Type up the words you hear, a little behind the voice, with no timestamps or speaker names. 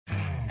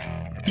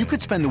You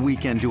could spend the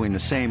weekend doing the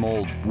same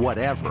old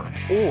whatever,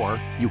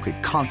 or you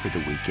could conquer the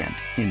weekend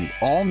in the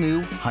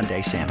all-new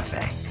Hyundai Santa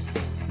Fe.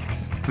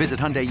 Visit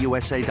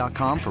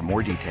HyundaiUSA.com for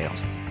more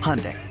details.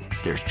 Hyundai,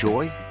 there's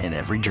joy in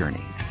every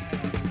journey.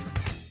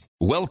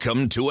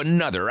 Welcome to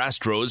another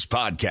Astros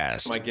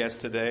podcast. My guest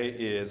today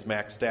is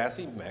Max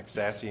Stassi. Max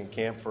Stassi in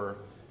camp for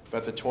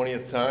about the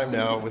 20th time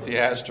now with the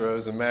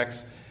Astros. And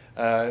Max,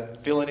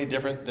 feel any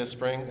different this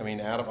spring? I mean,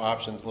 out of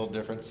options, a little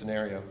different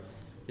scenario.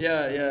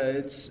 Yeah,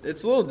 it's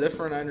a little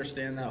different. I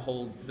understand that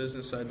whole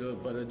business side to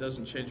it, but it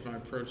doesn't change my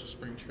approach to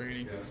spring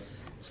training. Yeah.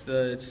 It's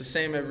the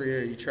same every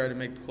year. You try to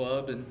make the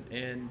club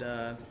and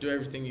do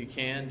everything you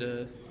can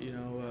to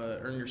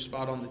earn your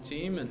spot on the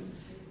team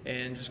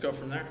and just go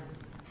from there.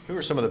 Who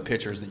are some of the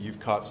pitchers that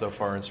you've caught so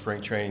far in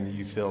spring training that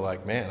you feel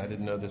like, man, I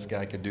didn't know this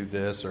guy could do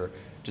this, or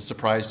just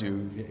surprised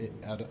you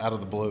out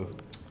of the blue?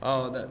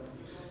 Oh,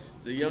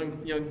 the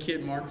young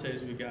kid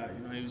Martes we got.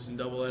 He was in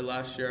Double-A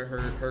last year. I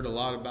heard a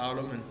lot about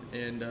him,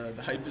 and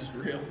the hype is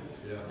real.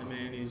 Yeah. I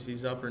mean,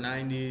 he's upper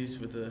 90s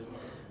with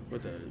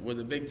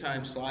a big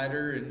time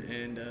slider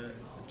and a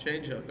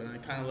changeup, and I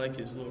kind of like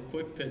his little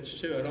quick pitch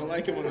too. I don't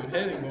like it when I'm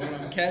hitting, but when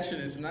I'm catching,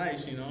 it's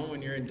nice.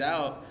 When you're in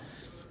doubt,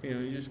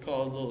 you just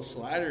call a little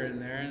slider in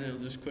there, and it'll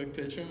just quick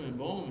pitch him, and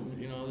boom,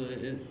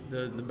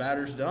 the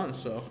batter's done.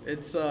 So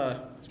it's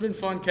been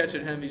fun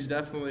catching him. He's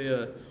definitely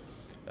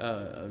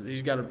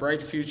he's got a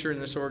bright future in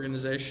this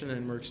organization,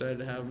 and we're excited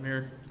to have him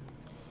here.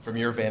 From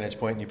your vantage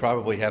point, and you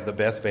probably have the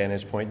best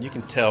vantage point, you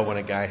can tell when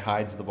a guy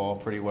hides the ball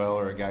pretty well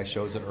or a guy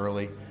shows it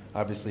early.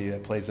 Obviously,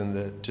 that plays to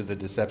the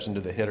deception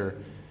to the hitter.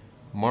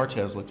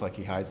 Martes looks like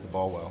he hides the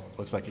ball well.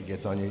 Looks like he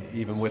gets on you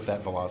even with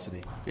that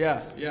velocity.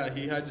 Yeah,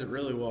 he hides it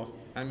really well.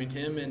 I mean,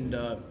 him and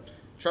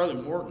Charlie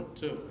Morton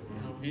too.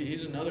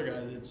 He's another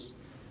guy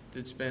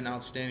that's been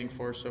outstanding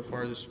for us so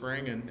far this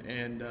spring,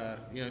 and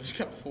he's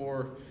got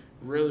 4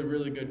 really,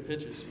 really good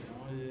pitches.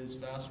 His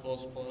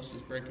fastball's plus,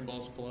 his breaking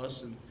ball's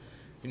plus, and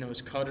his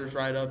cutter's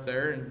right up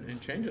there, and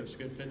changeup's a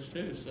good pitch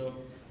too. So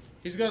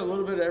he's got a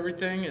little bit of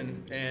everything,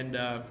 and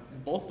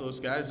both those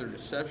guys, their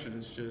deception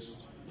is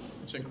just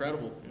it's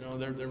incredible.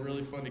 They're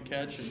really fun to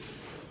catch,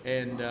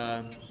 and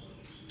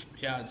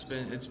it's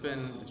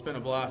been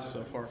a blast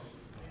so far.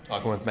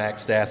 Talking with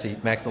Max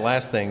Stassi. Max, the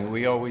last thing,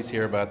 we always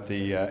hear about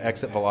the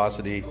exit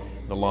velocity,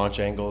 the launch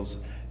angles.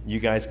 You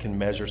guys can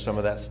measure some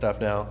of that stuff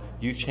now.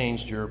 You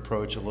changed your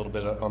approach a little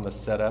bit on the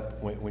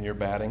setup when you're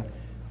batting.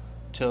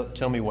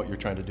 Tell me what you're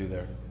trying to do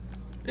there.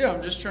 Yeah,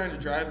 I'm just trying to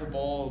drive the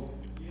ball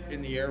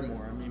in the air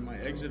more. I mean, my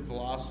exit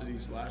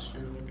velocities last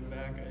year, looking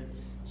back, I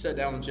sat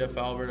down with Jeff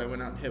Albert. I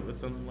went out and hit with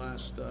him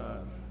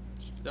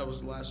that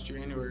was last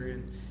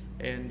January,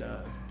 and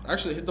I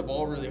actually hit the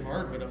ball really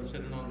hard, but I was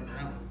hitting on the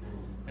ground.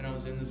 And I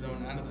was in the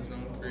zone, out of the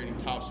zone, creating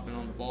topspin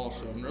on the ball.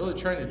 So I'm really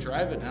trying to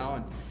drive it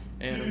now,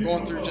 and I'm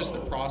going through just the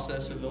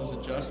process of those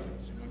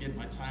adjustments. Getting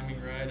my timing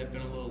right. I've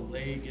been a little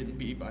late, getting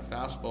beat by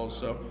fastballs.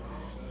 So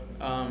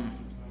I'm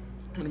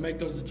going to make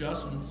those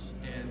adjustments,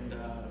 and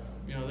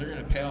they're going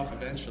to pay off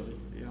eventually.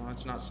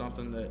 It's not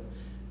something that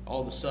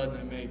all of a sudden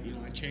I make.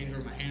 I change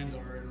where my hands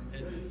are, and I'm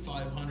hitting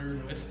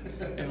 500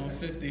 with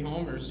 50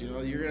 homers. You're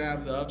going to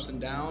have the ups and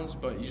downs,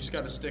 but you just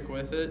got to stick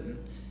with it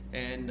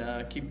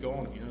and keep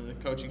going. The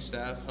coaching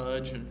staff,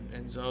 Hudge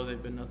and Zoe,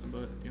 they've been nothing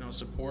but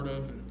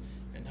supportive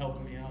and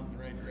helping me out in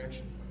the right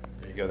direction.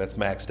 There you go. That's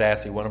Max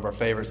Stassi, one of our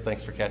favorites.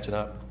 Thanks for catching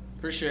up.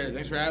 Appreciate it.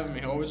 Thanks for having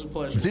me. Always a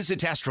pleasure. Visit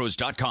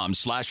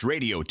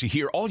Astros.com/radio to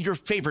hear all your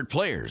favorite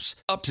players,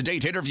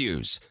 up-to-date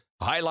interviews,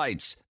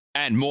 highlights,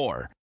 and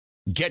more.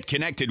 Get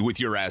connected with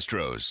your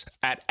Astros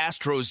at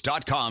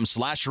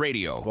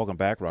Astros.com/radio. Welcome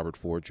back. Robert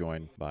Ford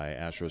joined by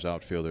Astros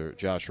outfielder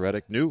Josh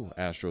Reddick, new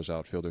Astros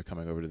outfielder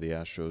coming over to the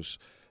Astros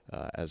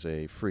as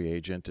a free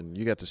agent. And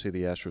you got to see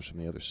the Astros from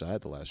the other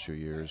side the last few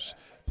years,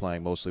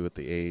 playing mostly with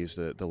the A's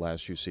the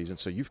last few seasons.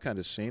 So you've kind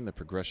of seen the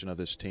progression of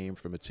this team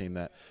from a team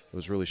that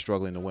was really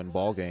struggling to win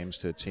ball games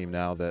to a team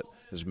now that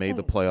has made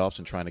the playoffs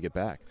and trying to get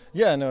back.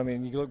 Yeah, no, I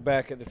mean, you look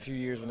back at the few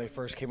years when they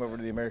first came over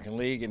to the American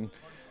League, and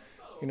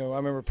I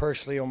remember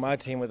personally on my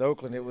team with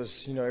Oakland, it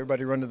was,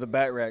 everybody run to the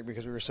bat rack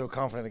because we were so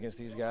confident against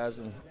these guys.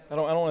 And I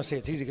don't want to say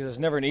it's easy because it's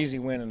never an easy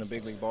win in a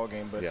big league ball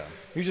game, but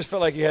you just felt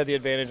like you had the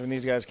advantage when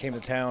these guys came to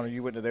town or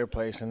you went to their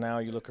place, and now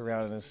you look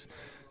around and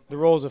the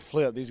roles have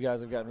flipped. These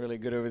guys have gotten really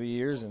good over the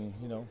years, and,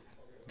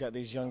 got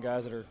these young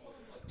guys that are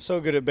so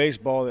good at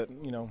baseball that,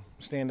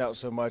 stand out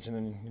so much, and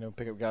then,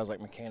 pick up guys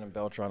like McCann and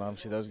Beltran.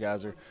 Obviously, those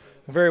guys are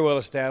very well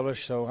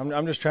established. So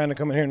I'm just trying to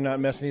come in here and not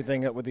mess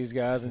anything up with these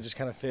guys and just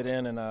kind of fit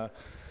in and,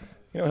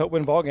 help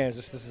win ball games.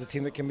 This is a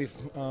team that can be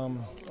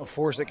a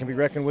force that can be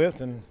reckoned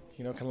with and,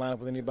 can line up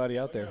with anybody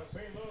out there.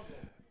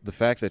 The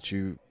fact that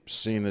you've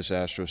seen this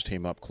Astros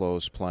team up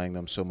close, playing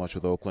them so much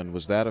with Oakland,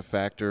 was that a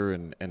factor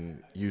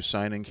in you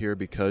signing here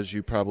because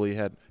you probably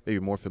had maybe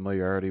more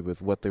familiarity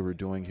with what they were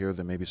doing here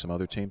than maybe some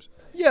other teams?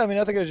 Yeah, I mean,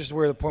 I think it was just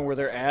the point where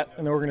they're at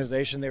in the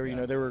organization. They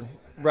were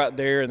right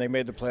there, and they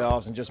made the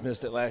playoffs and just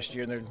missed it last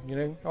year. And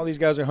they're, all these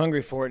guys are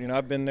hungry for it.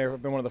 I've been there.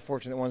 I've been one of the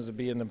fortunate ones to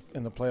be in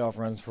the playoff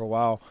runs for a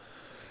while.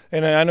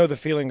 And I know the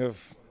feeling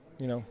of,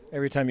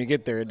 every time you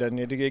get there, it doesn't.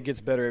 It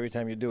gets better every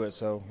time you do it.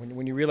 So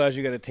when you realize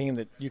you got a team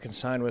that you can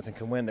sign with and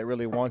can win, that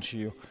really wants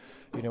you,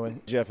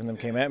 when Jeff and them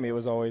came at me, it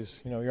was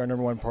always, you're our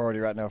number one priority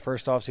right now.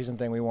 First off-season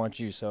thing, we want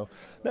you. So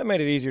that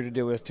made it easier to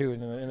deal with too.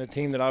 And a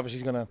team that obviously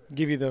is going to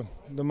give you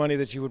the money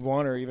that you would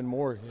want or even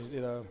more,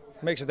 it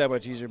makes it that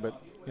much easier.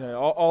 But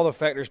all the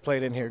factors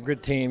played in here.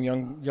 Good team,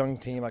 young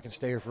team. I can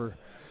stay here for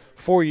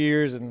 4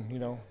 years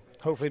and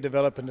hopefully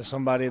develop into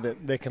somebody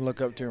that they can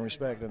look up to and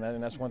respect.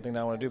 And that's one thing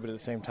that I want to do. But at the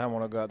same time, I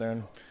want to go out there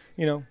and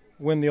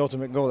win the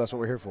ultimate goal. That's what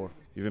we're here for.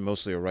 You've been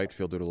mostly a right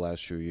fielder the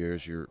last few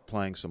years. You're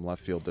playing some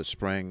left field this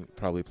spring,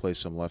 probably play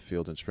some left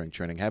field in spring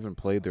training. Haven't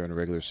played there in a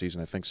regular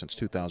season, I think, since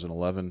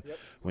 2011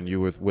 when you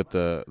were with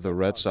the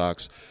Red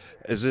Sox.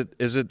 Is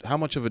it how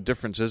much of a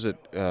difference is it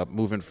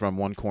moving from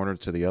one corner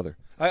to the other?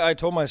 I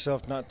told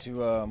myself not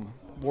to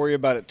worry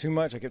about it too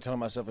much. I kept telling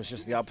myself it's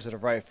just the opposite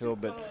of right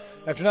field. But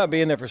after not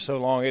being there for so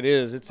long,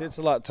 it's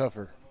a lot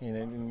tougher.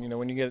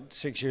 When you get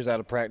 6 years out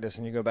of practice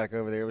and you go back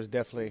over there, it was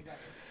definitely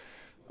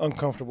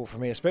uncomfortable for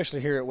me,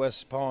 especially here at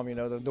West Palm.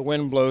 The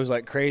wind blows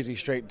like crazy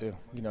straight to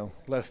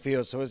left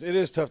field, so it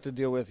is tough to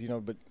deal with.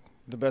 But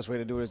the best way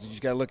to do it is you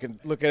just got to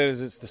look at it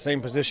as it's the same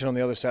position on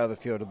the other side of the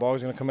field. The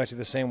ball's going to come at you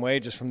the same way,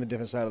 just from the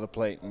different side of the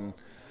plate. And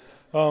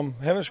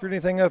haven't screwed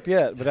anything up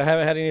yet, but I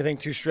haven't had anything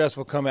too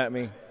stressful come at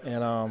me.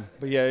 And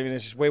but yeah,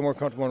 it's just way more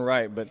comfortable in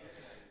right. But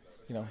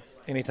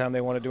anytime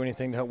they want to do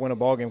anything to help win a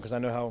ball game, because I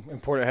know how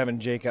important having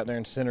Jake out there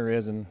in center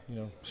is, and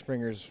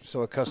Springer's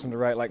so accustomed to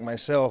right like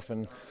myself,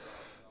 and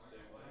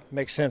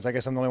makes sense. I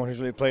guess I'm the only one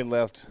who's really played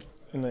left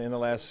in the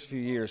last few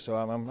years, so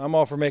I'm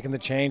all for making the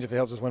change if it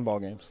helps us win ball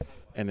games.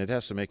 And it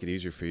has to make it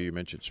easier for you. You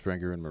mentioned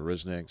Springer and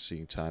Marisnick,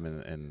 seeing time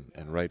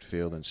in right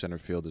field and center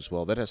field as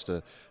well. That has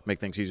to make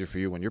things easier for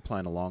you when you're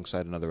playing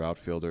alongside another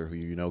outfielder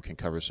who can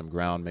cover some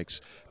ground,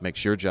 makes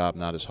your job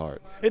not as hard.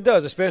 It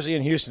does, especially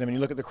in Houston. I mean,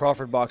 you look at the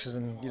Crawford boxes,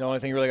 and the only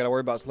thing you really got to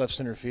worry about is left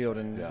center field.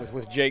 And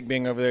with Jake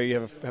being over there, you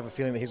have a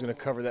feeling that he's going to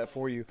cover that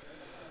for you.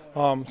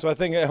 So I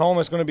think at home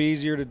it's going to be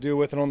easier to deal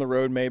with, and on the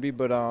road maybe.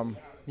 But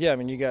yeah, I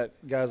mean, you got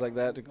guys like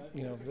that.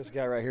 This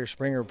guy right here,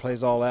 Springer,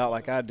 plays all out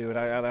like I do, and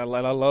I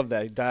love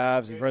that. He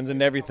dives, he runs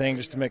into everything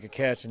just to make a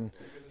catch, and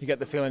you got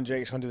the feeling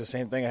Jake's going to do the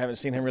same thing. I haven't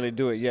seen him really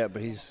do it yet,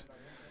 but he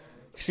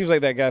seems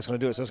like that guy's going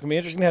to do it. So it's going to be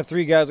interesting to have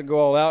three guys that go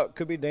all out.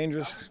 Could be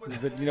dangerous,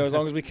 but as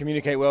long as we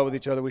communicate well with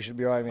each other, we should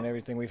be all right. I mean,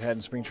 everything we've had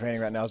in spring training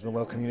right now has been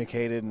well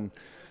communicated, and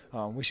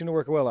we seem to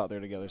work well out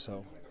there together.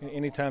 So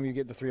anytime you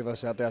get the three of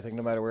us out there, I think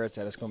no matter where it's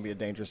at, it's going to be a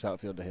dangerous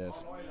outfield to have.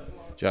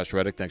 Josh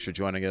Reddick, thanks for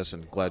joining us,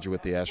 and glad you're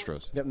with the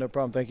Astros. Yep, no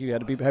problem. Thank you.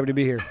 Happy to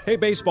be here. Hey,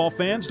 baseball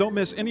fans, don't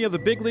miss any of the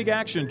big league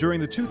action during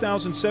the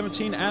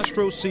 2017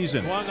 Astros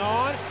season. Swung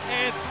on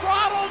and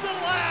throttled to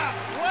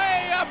left,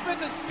 way up in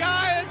the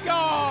sky and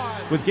gone.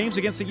 With games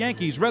against the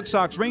Yankees, Red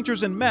Sox,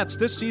 Rangers, and Mets,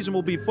 this season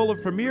will be full of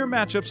premier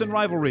matchups and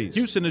rivalries.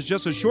 Houston is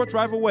just a short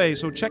drive away,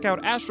 so check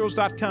out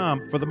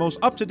Astros.com for the most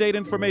up-to-date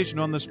information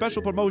on the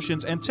special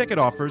promotions and ticket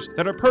offers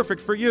that are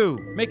perfect for you.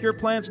 Make your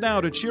plans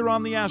now to cheer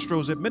on the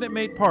Astros at Minute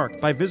Maid Park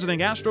by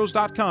visiting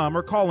Astros.com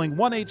or calling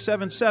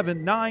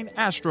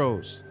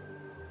 1-877-9-ASTROS.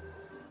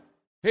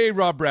 Hey,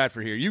 Rob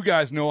Bradford here. You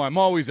guys know I'm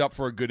always up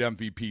for a good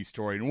MVP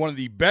story, and one of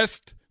the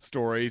best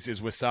stories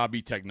is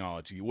Wasabi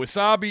Technology.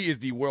 Wasabi is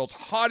the world's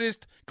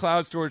hottest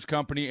cloud storage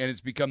company, and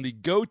it's become the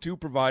go-to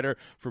provider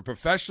for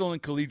professional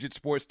and collegiate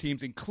sports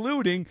teams,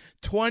 including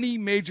 20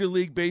 Major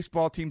League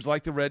Baseball teams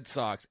like the Red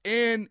Sox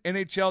and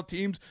NHL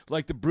teams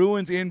like the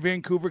Bruins and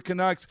Vancouver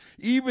Canucks.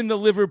 Even the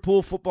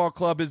Liverpool Football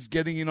Club is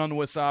getting in on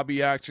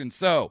Wasabi action.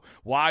 So,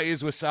 why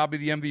is Wasabi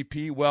the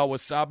MVP? Well,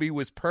 Wasabi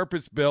was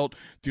purpose-built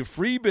to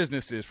free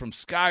businesses from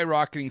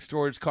skyrocketing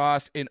storage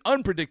costs and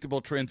unpredictable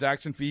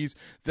transaction fees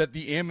that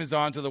the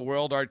Amazons of the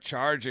world are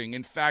charging.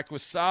 In fact,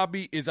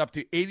 Wasabi is up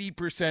to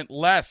 80%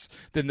 less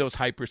than those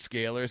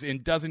hyperscalers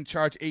and doesn't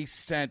charge a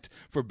cent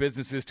for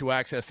businesses to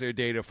access their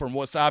data. From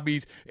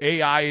Wasabi's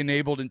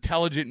AI-enabled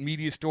intelligent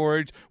media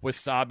storage,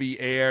 Wasabi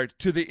Air,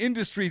 to the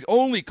industry's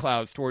only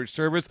cloud storage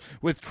service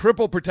with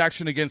triple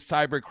protection against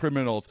cyber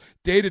criminals,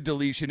 data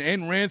deletion,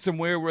 and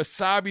ransomware,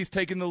 Wasabi's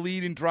taken the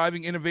lead in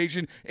driving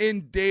innovation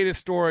in data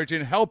storage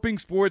and helping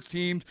sports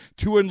teams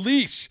to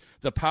unleash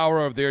the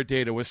power of their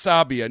data.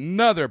 Wasabi,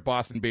 another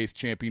Boston-based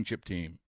championship team.